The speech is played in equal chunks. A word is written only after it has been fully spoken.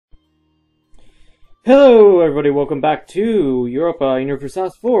Hello everybody, welcome back to Europa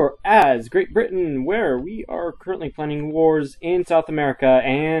Universalis IV as Great Britain, where we are currently planning wars in South America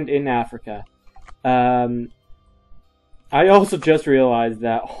and in Africa. I also just realized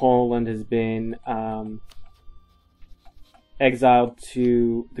that Holland has been exiled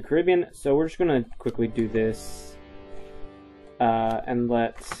to the Caribbean, so we're just going to quickly do this and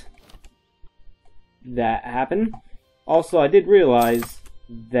let that happen. Also, I did realize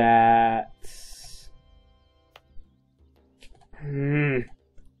that I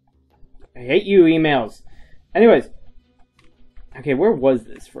hate you, emails. Anyways. Okay, where was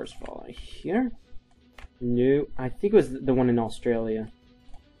this, first of all? Here? No, I think it was the one in Australia.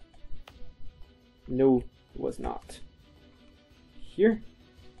 No, it was not. Here?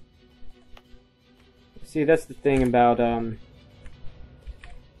 See, that's the thing about,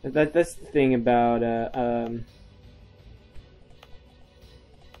 that's the thing about,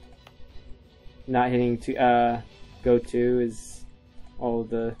 not hitting to, go to is all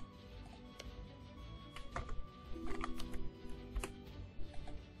the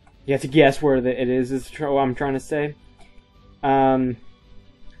you have to guess where it is what I'm trying to say. Also,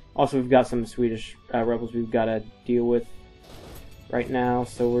 we've got some Swedish rebels we've got to deal with right now,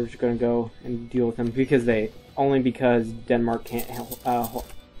 so we're just gonna go and deal with them because Denmark can't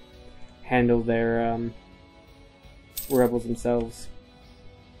handle their rebels themselves.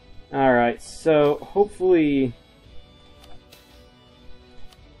 Alright, so hopefully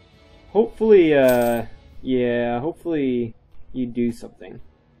you do something.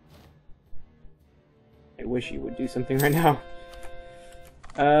 I wish you would do something right now.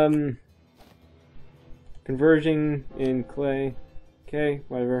 Converging in clay. Okay,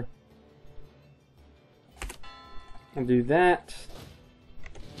 whatever. I'll do that.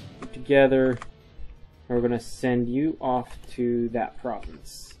 Put together. We're gonna send you off to that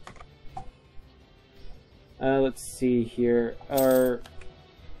province. Let's see here.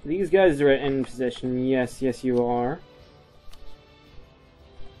 These guys are in position. Yes, you are.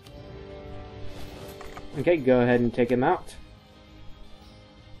 Okay, go ahead and take him out.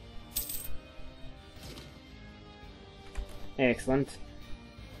 Excellent.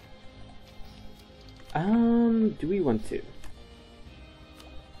 Do we want to?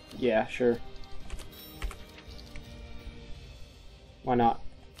 Yeah, sure. Why not?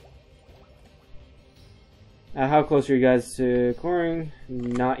 How close are you guys to clearing?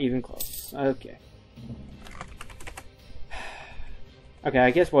 Not even close. Okay. Okay, I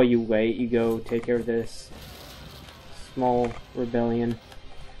guess while you wait, you go take care of this small rebellion.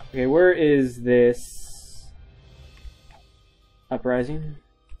 Okay, where is this uprising?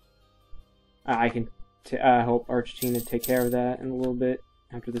 I can help Argentina take care of that in a little bit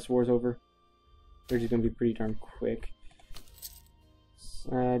after this war's over. They're just gonna be pretty darn quick.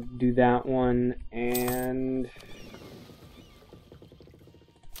 Do that one, and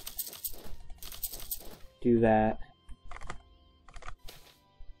do that.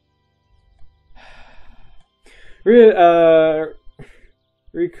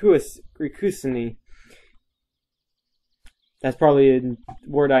 Recusini. That's probably a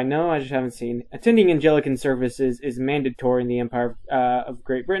word I know, I just haven't seen. Attending Anglican services is mandatory in the Empire of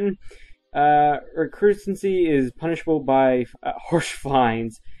Great Britain. Recusany is punishable by harsh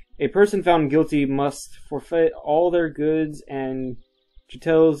fines. A person found guilty must forfeit all their goods and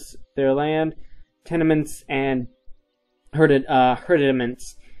chateaux, their land, tenements, and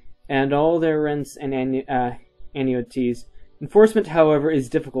hereditaments, and all their rents and annuities. Enforcement, however, is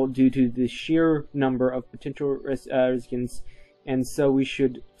difficult due to the sheer number of potential recipients, and so we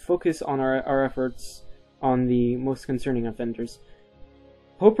should focus on our efforts on the most concerning offenders.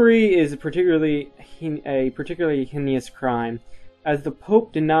 Popery is a particularly heinous crime. As the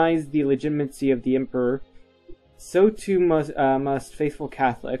Pope denies the legitimacy of the Emperor, so too must faithful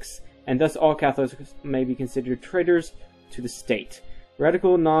Catholics, and thus all Catholics may be considered traitors to the state.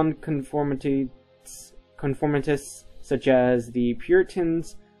 Radical conformists, such as the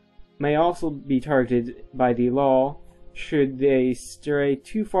Puritans, may also be targeted by the law should they stray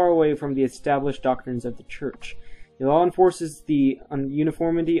too far away from the established doctrines of the Church. The law enforces the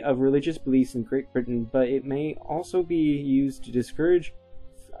uniformity of religious beliefs in Great Britain, but it may also be used to discourage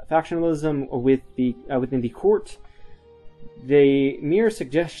factionalism within the court. The mere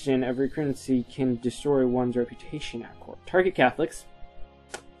suggestion of recurrency can destroy one's reputation at court. Target Catholics,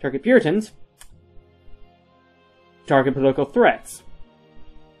 target Puritans, target political threats.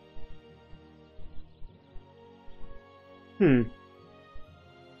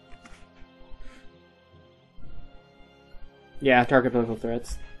 Yeah, target political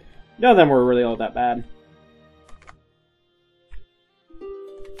threats. None of them were really all that bad.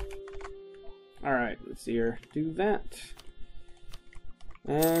 Alright, let's see here. Do that.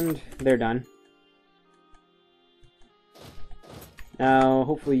 And they're done. Now,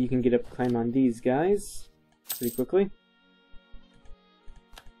 hopefully you can get a claim on these guys pretty quickly.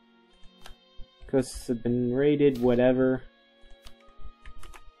 Coasts have been raided, whatever.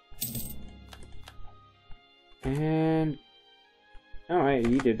 And... alright,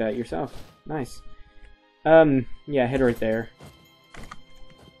 you did that yourself. Nice. Yeah, head right there.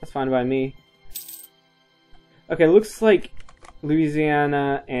 That's fine by me. Okay, looks like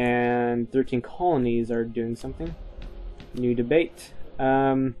Louisiana and 13 colonies are doing something. New debate.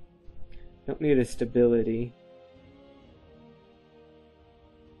 Don't need a stability.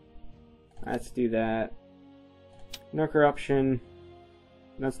 Let's do that. No corruption.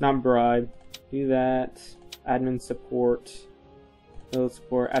 That's not bribe. Do that. Admin support. Build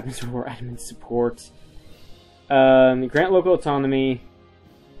support. Admin support. Admin support. Grant local autonomy.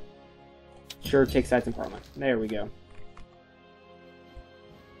 Sure, take sides in parliament. There we go.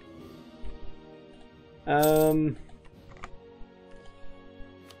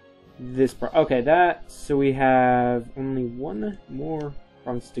 This part. Okay, that. So we have only one more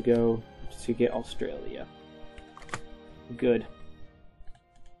province to go to get Australia. Good.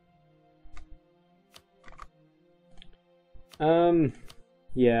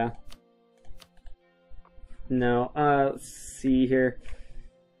 Yeah. No, let's see here.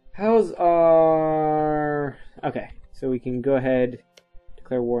 How's our... okay, so we can go ahead,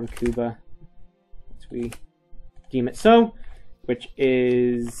 declare war on Cuba. Once we deem it so, which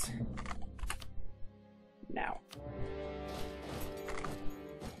is... now.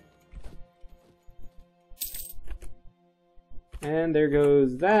 And there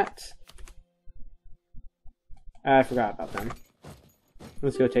goes that. I forgot about them.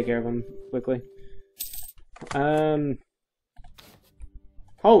 Let's go take care of them quickly.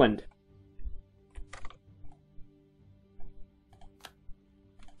 Poland.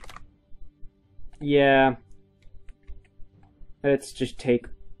 Yeah. Let's just take...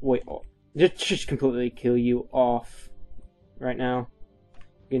 wait, oh, just completely kill you off right now.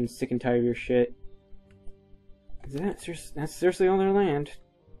 Getting sick and tired of your shit. That's seriously on their land.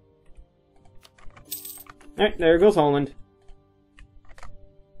 Alright, there goes Holland.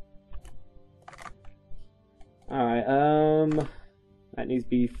 Alright, that needs to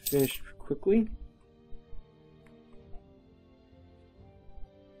be finished quickly.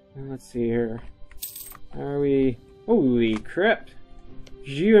 Let's see here. Are we... holy crap!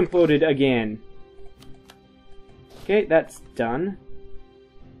 You imploded again. Okay, that's done.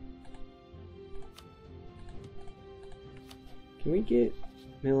 Can we get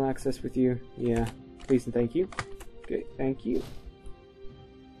middle access with you? Yeah. Please and thank you. Okay, thank you.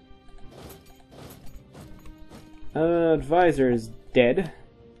 Advisor is dead.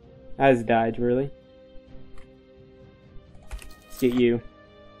 Has died, really. Let's get you.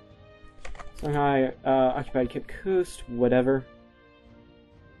 Somehow I occupied Cape Coast, whatever.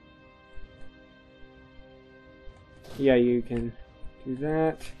 Yeah, you can do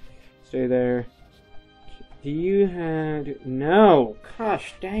that. Stay there. Do you have... no!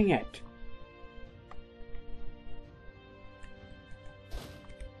 Gosh, dang it!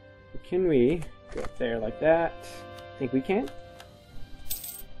 Can we go up there like that? I think we can.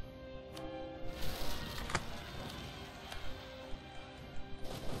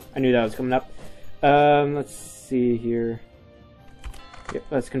 I knew that was coming up. Let's see here. Yep,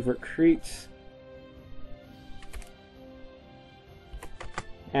 let's convert Crete.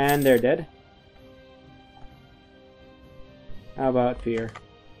 And they're dead. How about fear?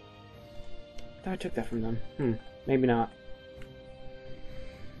 I thought I took that from them. Maybe not.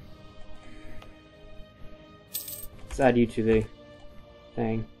 Let's add you to the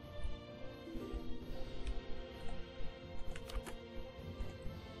thing.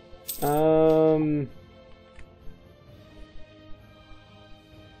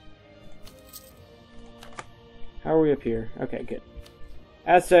 How are we up here? Okay, good.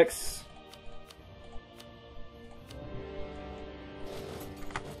 Aztecs.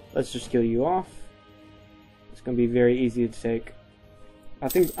 Let's just kill you off. It's gonna be very easy to take. I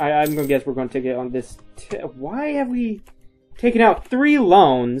think I'm gonna guess we're gonna take it on this. Why have we taken out 3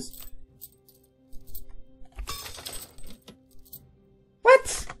 loans?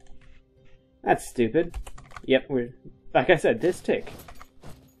 What? That's stupid. Yep, we're like I said, this tick.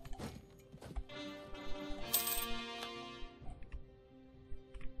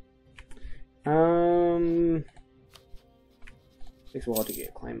 Takes a while to get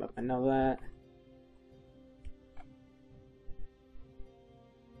a claim up. I know that.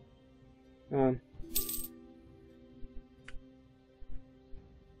 Come on.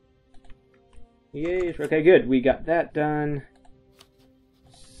 Yay. Okay, good. We got that done.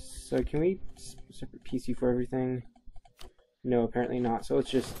 So can we separate PC for everything? No, apparently not. So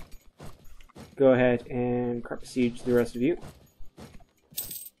let's just go ahead and carpet siege the rest of you.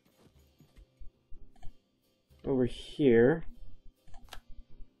 Over here.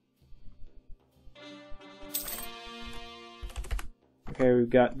 Okay, we've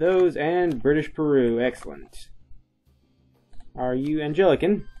got those and British Peru. Excellent. Are you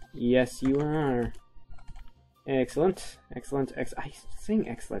Angelican? Yes, you are. Excellent. Excellent. I'm saying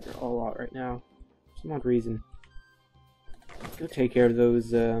excellent a lot right now. For some odd reason. Go take care of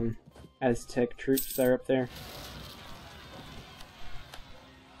those Aztec troops that are up there.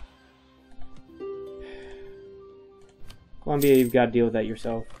 Colombia, you've got to deal with that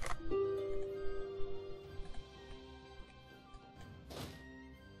yourself.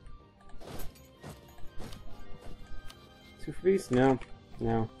 Two for peace? No.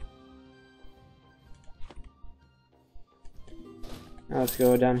 No. Now let's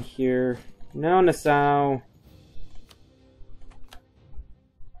go down here. No, Nassau.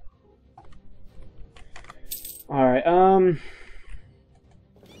 Alright,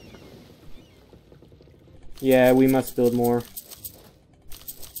 yeah, we must build more.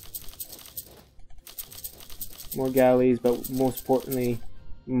 More galleys, but most importantly,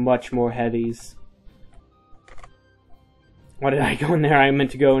 much more heavies. Why did I go in there? I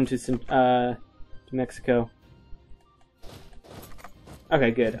meant to go into to Mexico.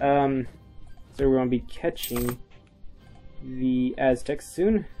 Okay, good. So we're going to be catching the Aztecs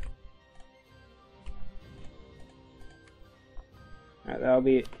soon. Alright, that'll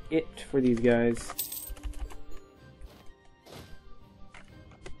be it for these guys.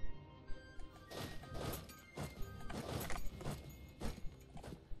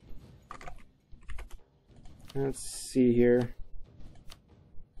 Let's see here.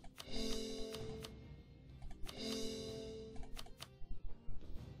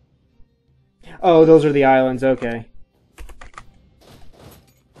 Oh, those are the islands, okay.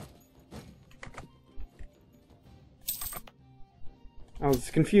 I was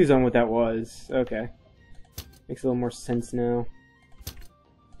confused on what that was. Okay. Makes a little more sense now.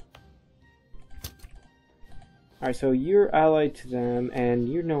 Alright, so you're allied to them, and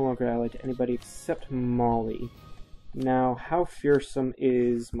you're no longer allied to anybody except Mali. Now, how fearsome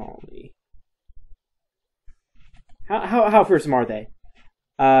is Mali? How fearsome are they?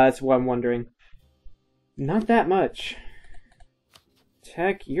 That's what I'm wondering. Not that much.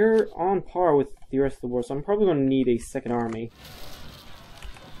 Tech, you're on par with the rest of the world, so I'm probably going to need a second army.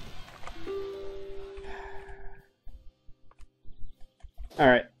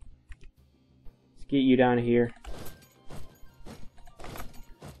 Alright. Let's get you down here.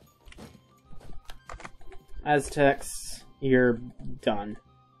 Aztecs, you're done.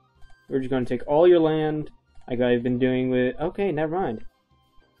 We're just going to take all your land, like I've been doing with... Okay, never mind.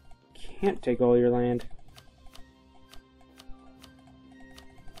 Can't take all your land.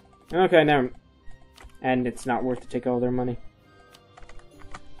 Okay, never... And it's not worth to take all their money.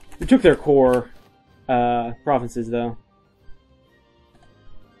 We took their core provinces, though.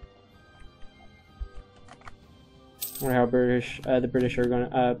 I wonder how the British are going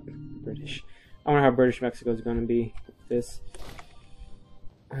to... I wonder how British Mexico is going to be with this.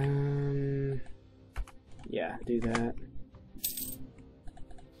 Yeah, do that.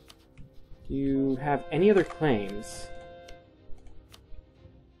 Do you have any other claims?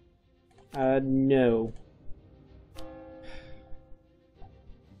 No.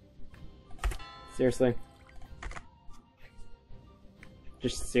 Seriously.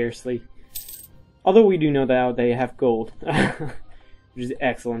 Just seriously. Although we do know that they have gold, which is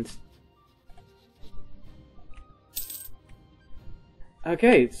excellent.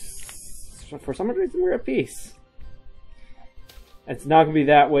 Okay, for some reason we're at peace. It's not going to be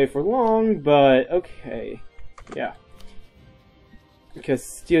that way for long, but okay. Yeah. Because,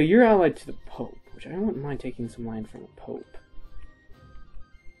 still, you're allied to the Pope, which I wouldn't mind taking some land from the Pope.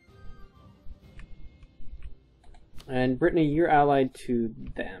 And Brittany, you're allied to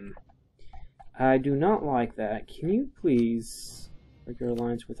them. I do not like that. Can you please break your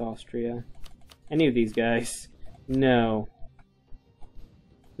alliance with Austria? Any of these guys? No. I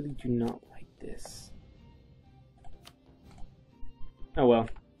really do not like this. Oh well.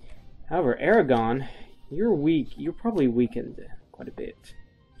 However, Aragon, you're weak. You're probably weakened quite a bit.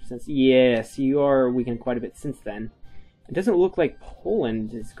 Yes, you are weakened quite a bit since then. It doesn't look like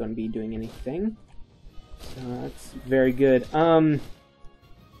Poland is going to be doing anything. So that's very good.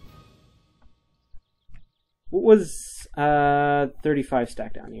 What was 35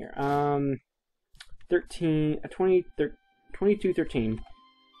 stack down here? 22, 13.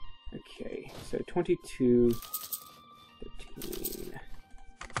 Okay, so 22, 13.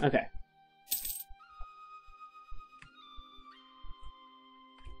 Okay.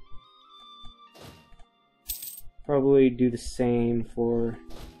 Probably do the same for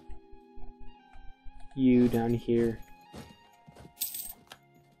you down here.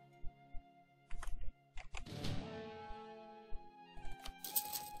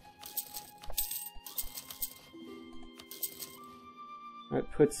 That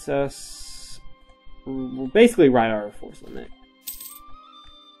puts us basically right at our force limit.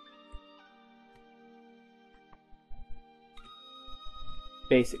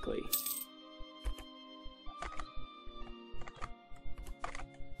 Basically.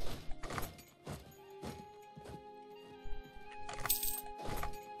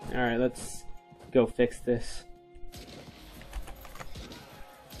 Alright, let's go fix this.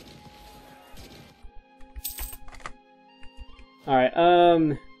 Alright,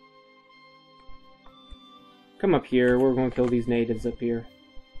 come up here. We're going to kill these natives up here.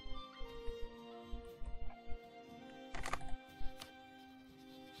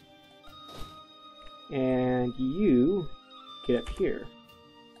 And you get up here.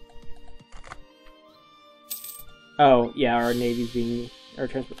 Oh, yeah, our navy's being... our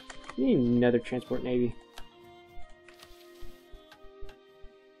transport... We need another transport navy.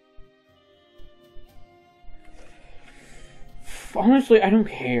 Honestly, I don't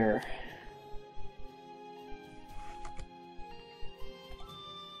care.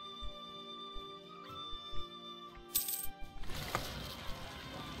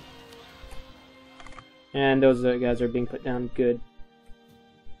 And those guys are being put down. Good.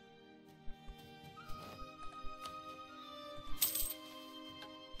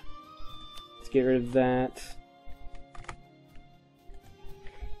 Let's get rid of that.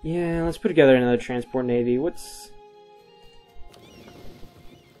 Yeah, let's put together another transport navy. What's...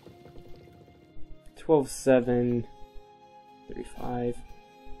 12-7... 35...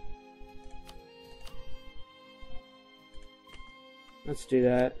 Let's do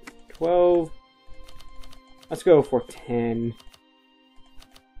that. 12... Let's go for 10...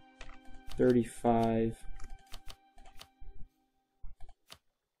 35...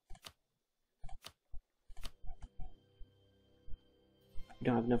 We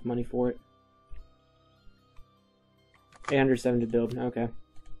don't have enough money for it. 807 to build. Okay.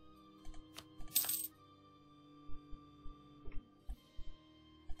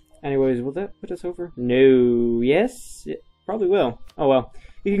 Anyways, will that put us over? No. Yes, it probably will. Oh well.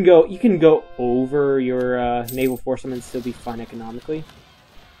 You can go over your naval force and still be fine economically.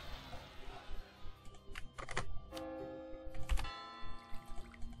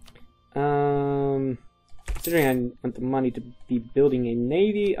 Considering I want the money to be building a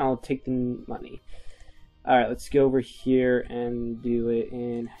navy, I'll take the money. Alright, let's go over here and do it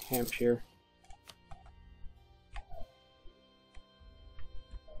in Hampshire.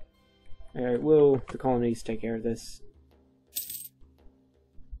 Alright, will the colonies take care of this?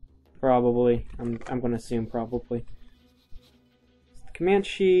 Probably. I'm gonna assume probably.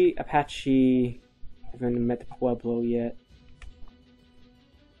 Comanche, Apache, haven't met the Pueblo yet.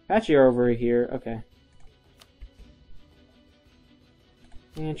 Apache are over here, okay.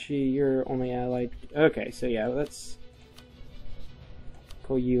 Comanche, you're only allied. Okay, so yeah, let's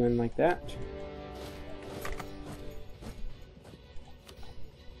call you in like that.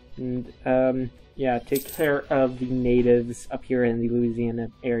 And, yeah, take care of the natives up here in the Louisiana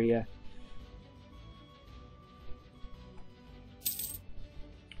area.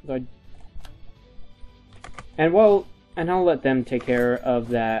 And I'll let them take care of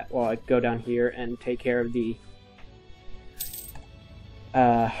that while I go down here and take care of the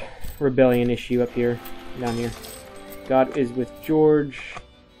rebellion issue up here, down here. God is with George.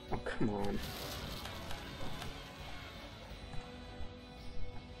 Oh, come on.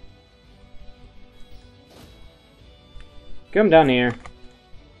 Come down here.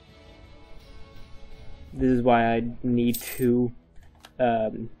 This is why I need two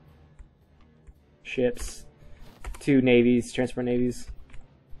ships, two navies, transport navies.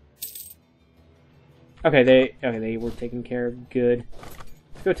 Okay, they were taken care of. Good.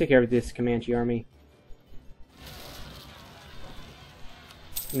 Let's go take care of this Comanche army.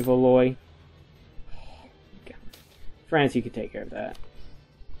 In Valois. Oh, France, you could take care of that.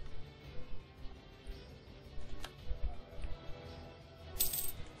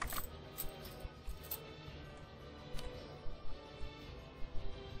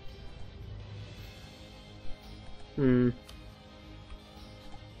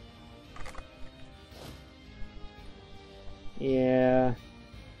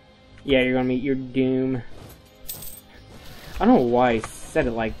 Yeah, you're gonna meet your doom. I don't know why said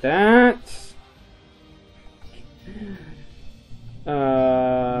it like that.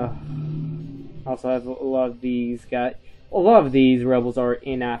 Also have a lot of these guys. A lot of these rebels are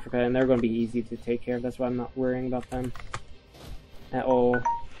in Africa, and they're going to be easy to take care of. That's why I'm not worrying about them at all.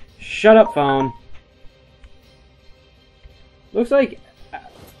 Shut up, phone. Looks like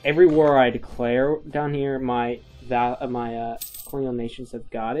every war I declare down here, my colonial nations have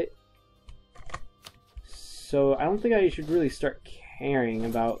got it. So I don't think I should really start caring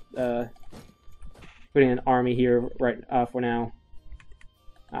about putting an army here right for now.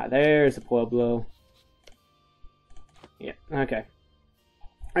 There's a Pueblo. Yeah, okay.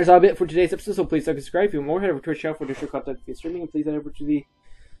 That's all a bit for today's episode, so please like and subscribe. If you want more, head over to our channel for additional content via streaming, and please head over to the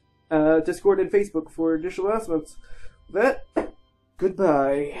Discord and Facebook for additional announcements. With that,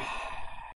 goodbye.